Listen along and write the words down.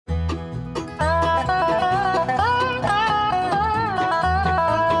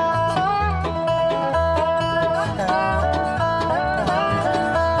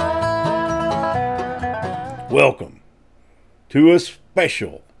welcome to a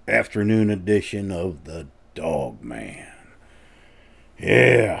special afternoon edition of the Dog Man.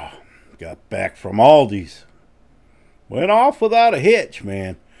 Yeah, got back from Aldi's. Went off without a hitch,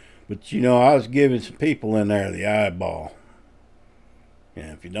 man. But you know, I was giving some people in there the eyeball.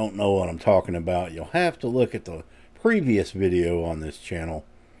 And if you don't know what I'm talking about, you'll have to look at the previous video on this channel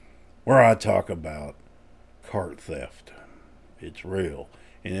where I talk about cart theft. It's real.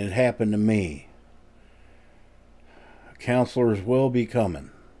 And it happened to me. Counselors will be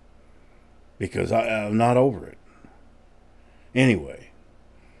coming because I'm not over it. Anyway,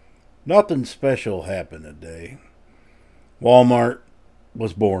 nothing special happened today. Walmart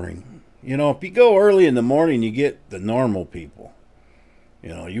was boring. You know, if you go early in the morning, you get the normal people. You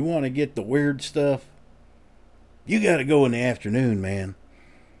know, you want to get the weird stuff, you got to go in the afternoon, man.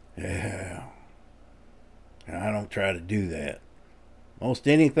 Yeah. And I don't try to do that. Most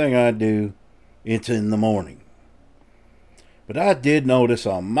anything I do, it's in the morning. But I did notice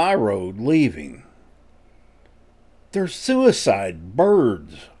on my road leaving, there's suicide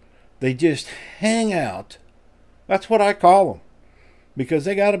birds. They just hang out. That's what I call them. Because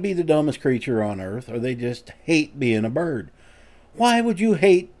they got to be the dumbest creature on earth, or they just hate being a bird. Why would you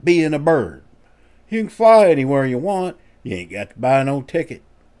hate being a bird? You can fly anywhere you want. You ain't got to buy no ticket.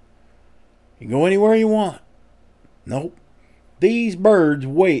 You can go anywhere you want. Nope. These birds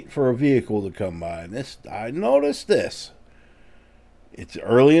wait for a vehicle to come by. And I noticed this. It's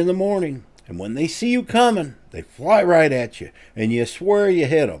early in the morning, and when they see you coming, they fly right at you, and you swear you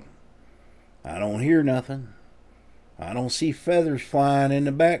hit them. I don't hear nothing. I don't see feathers flying in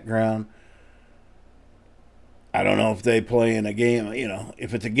the background. I don't know if they play in a game, you know,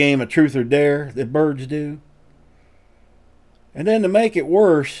 if it's a game of truth or dare that birds do. And then to make it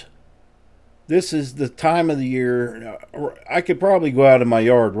worse, this is the time of the year. I could probably go out in my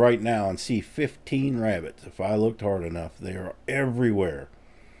yard right now and see 15 rabbits if I looked hard enough. They are everywhere.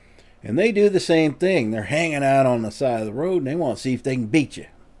 And they do the same thing. They're hanging out on the side of the road and they want to see if they can beat you.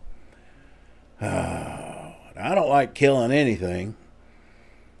 I don't like killing anything,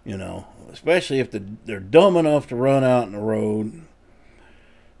 you know, especially if they're dumb enough to run out in the road.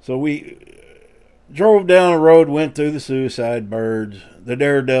 So we drove down the road, went through the suicide birds, the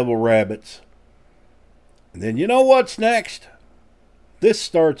daredevil rabbits. And then you know what's next? This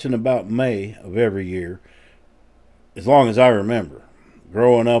starts in about May of every year, as long as I remember.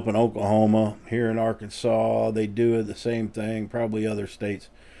 Growing up in Oklahoma, here in Arkansas, they do the same thing, probably other states.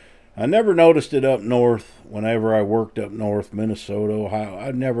 I never noticed it up north whenever I worked up north, Minnesota, Ohio.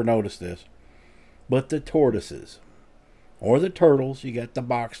 I never noticed this. But the tortoises, or the turtles, you got the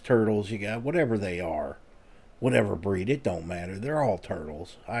box turtles, you got whatever they are, whatever breed, it don't matter. They're all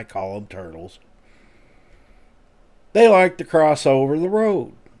turtles. I call them turtles. They like to cross over the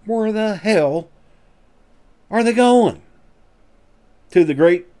road. Where the hell are they going? To the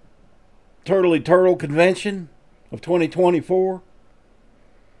Great Turtley Turtle Convention of 2024?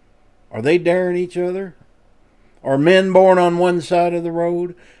 Are they daring each other? Are men born on one side of the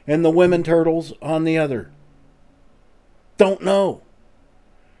road and the women turtles on the other? Don't know.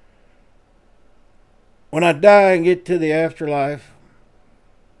 When I die and get to the afterlife,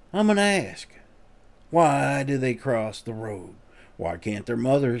 I'm going to ask, why do they cross the road? Why can't their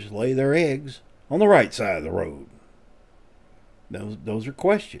mothers lay their eggs on the right side of the road? Those are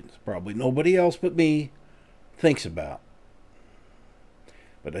questions probably nobody else but me thinks about.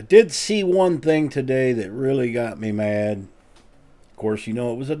 But I did see one thing today that really got me mad. Of course, you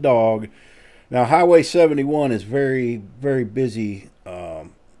know it was a dog. Now, Highway 71 is very, very busy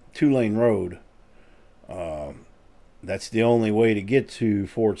two-lane road. That's the only way to get to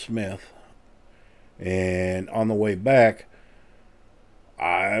Fort Smith. And on the way back,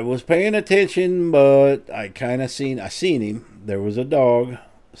 I was paying attention, but I seen him. There was a dog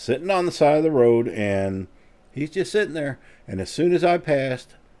sitting on the side of the road, and he's just sitting there. And as soon as I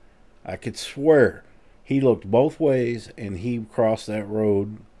passed, I could swear he looked both ways and he crossed that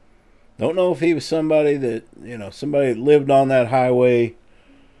road. Don't know if he was somebody that, you know, somebody that lived on that highway,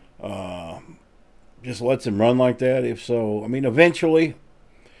 just lets him run like that. If so, I mean, eventually,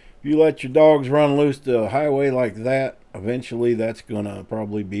 if you let your dogs run loose to a highway like that, eventually that's going to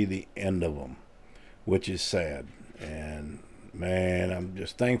probably be the end of them, which is sad. And, man, I'm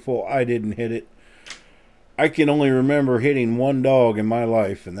just thankful I didn't hit it. I can only remember hitting one dog in my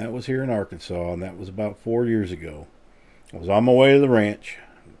life, and that was here in Arkansas, and that was about 4 years ago. I was on my way to the ranch,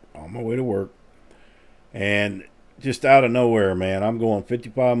 on my way to work, and just out of nowhere, man, I'm going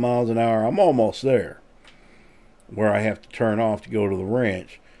 55 miles an hour. I'm almost there where I have to turn off to go to the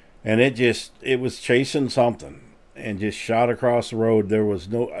ranch, and it was chasing something and just shot across the road. There was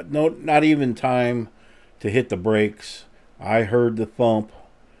no not even time to hit the brakes. I heard the thump,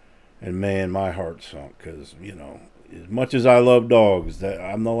 and man, my heart sunk because, you know, as much as I love dogs, that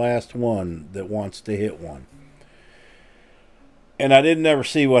I'm the last one that wants to hit one. And I didn't ever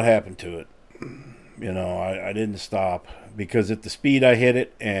see what happened to it. You know, I didn't stop because at the speed I hit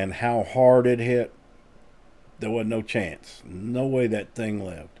it and how hard it hit, there wasn't no chance. No way that thing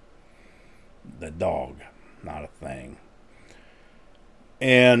lived. The dog, not a thing.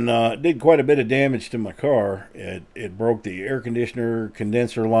 And it did quite a bit of damage to my car. It broke the air conditioner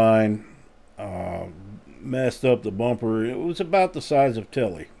condenser line, messed up the bumper. It was about the size of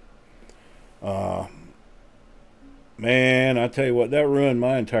Tilly. Man, I tell you what, that ruined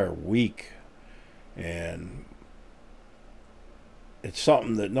my entire week. And it's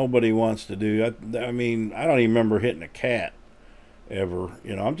something that nobody wants to do. I mean, I don't even remember hitting a cat ever.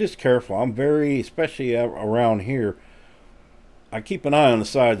 You know, I'm just careful. I'm very, especially around here, I keep an eye on the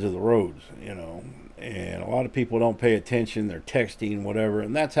sides of the roads, you know. And a lot of people don't pay attention. They're texting, whatever.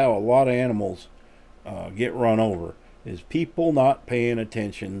 And that's how a lot of animals get run over, is people not paying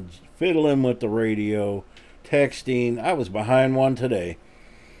attention, fiddling with the radio, texting. I was behind one today.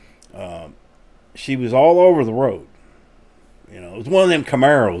 She was all over the road. You know, it was one of them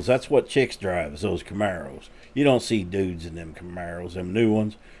Camaros. That's what chicks drive, is those Camaros. You don't see dudes in them Camaros, them new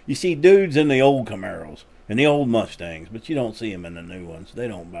ones. You see dudes in the old Camaros and the old Mustangs, but you don't see them in the new ones. They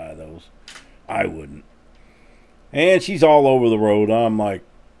don't buy those. I wouldn't. And she's all over the road. I'm like,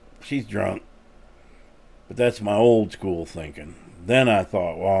 she's drunk. But that's my old school thinking. Then I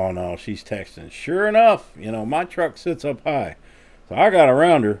thought, well, no, she's texting. Sure enough, you know, my truck sits up high. So I got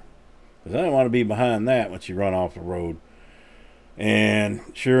around her because I didn't want to be behind that when she run off the road. And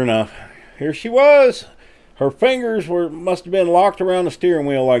sure enough, here she was. Her fingers must have been locked around the steering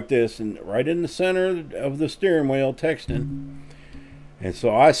wheel like this, and right in the center of the steering wheel, texting. And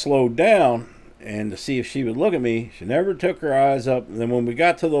so I slowed down and to see if she would look at me. She never took her eyes up. And then when we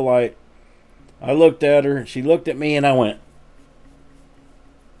got to the light, I looked at her, she looked at me, and I went.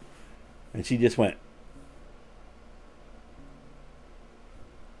 And she just went.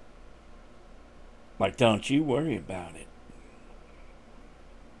 Like, don't you worry about it.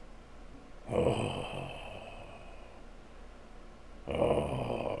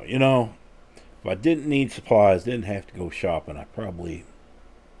 Oh, you know, if I didn't need supplies, didn't have to go shopping, I probably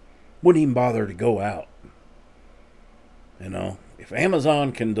wouldn't even bother to go out. You know, if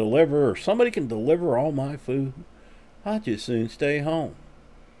Amazon can deliver or somebody can deliver all my food, I'd just soon stay home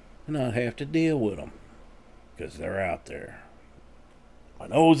and not have to deal with them because they're out there. My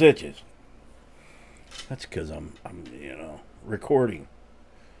nose itches. That's because I'm, you know, recording.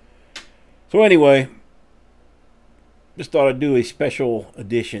 So anyway, just thought I'd do a special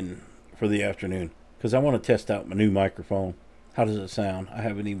edition for the afternoon because I want to test out my new microphone. How does it sound? I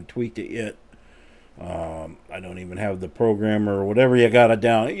haven't even tweaked it yet. I don't even have the programmer or whatever you got it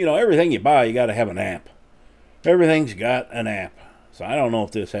down. You know, everything you buy, you got to have an app. Everything's got an app. So I don't know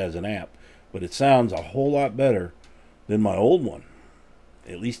if this has an app, but it sounds a whole lot better than my old one.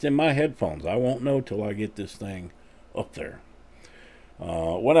 At least in my headphones. I won't know till I get this thing up there.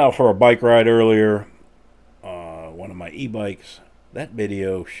 Went out for a bike ride earlier. One of my e-bikes. That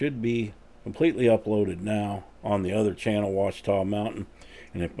video should be completely uploaded now on the other channel, Ouachita Mountain.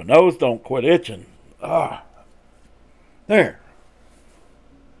 And if my nose don't quit itching, there.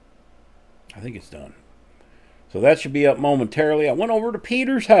 I think it's done. So that should be up momentarily. I went over to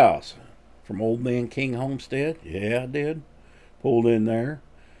Peter's house from Old Man King Homestead. Yeah, I did. Pulled in there.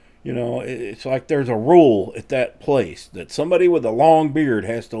 You know, it's like there's a rule at that place that somebody with a long beard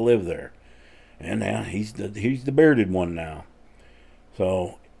has to live there. And now he's the bearded one now.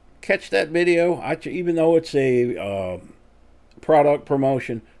 So catch that video. Even though it's a product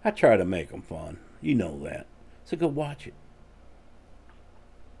promotion, I try to make them fun. You know that. So go watch it.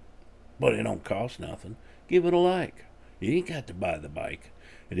 But it don't cost nothing. Give it a like. You ain't got to buy the bike.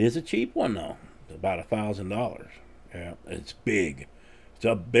 It is a cheap one though. It's about $1,000. Yeah, it's big.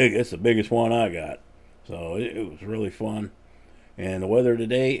 It's the biggest one I got. So it was really fun. And the weather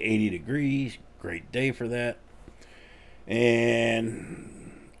today, 80 degrees. Great day for that.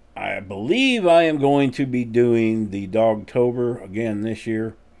 And I believe I am going to be doing the Dogtober again this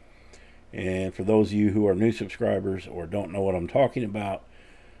year. And for those of you who are new subscribers or don't know what I'm talking about,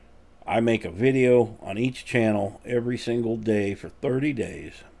 I make a video on each channel every single day for 30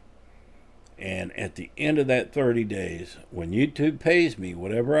 days. And at the end of that 30 days, when YouTube pays me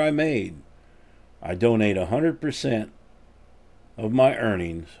whatever I made, I donate 100% of my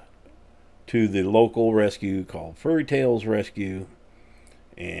earnings to the local rescue called Furry Tales Rescue,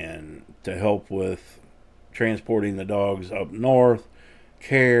 and to help with transporting the dogs up north,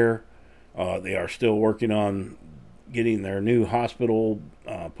 care, They are still working on getting their new hospital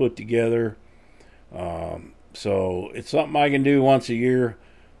put together. So it's something I can do once a year.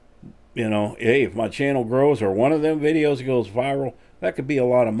 You know, hey, if my channel grows or one of them videos goes viral, that could be a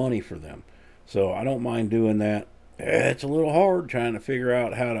lot of money for them. So I don't mind doing that. It's a little hard trying to figure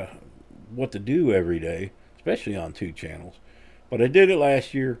out what to do every day, especially on 2 channels. But I did it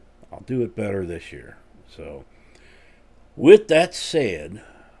last year. I'll do it better this year. So with that said,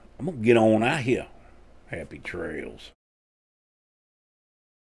 I'm going to get on out here. Happy trails.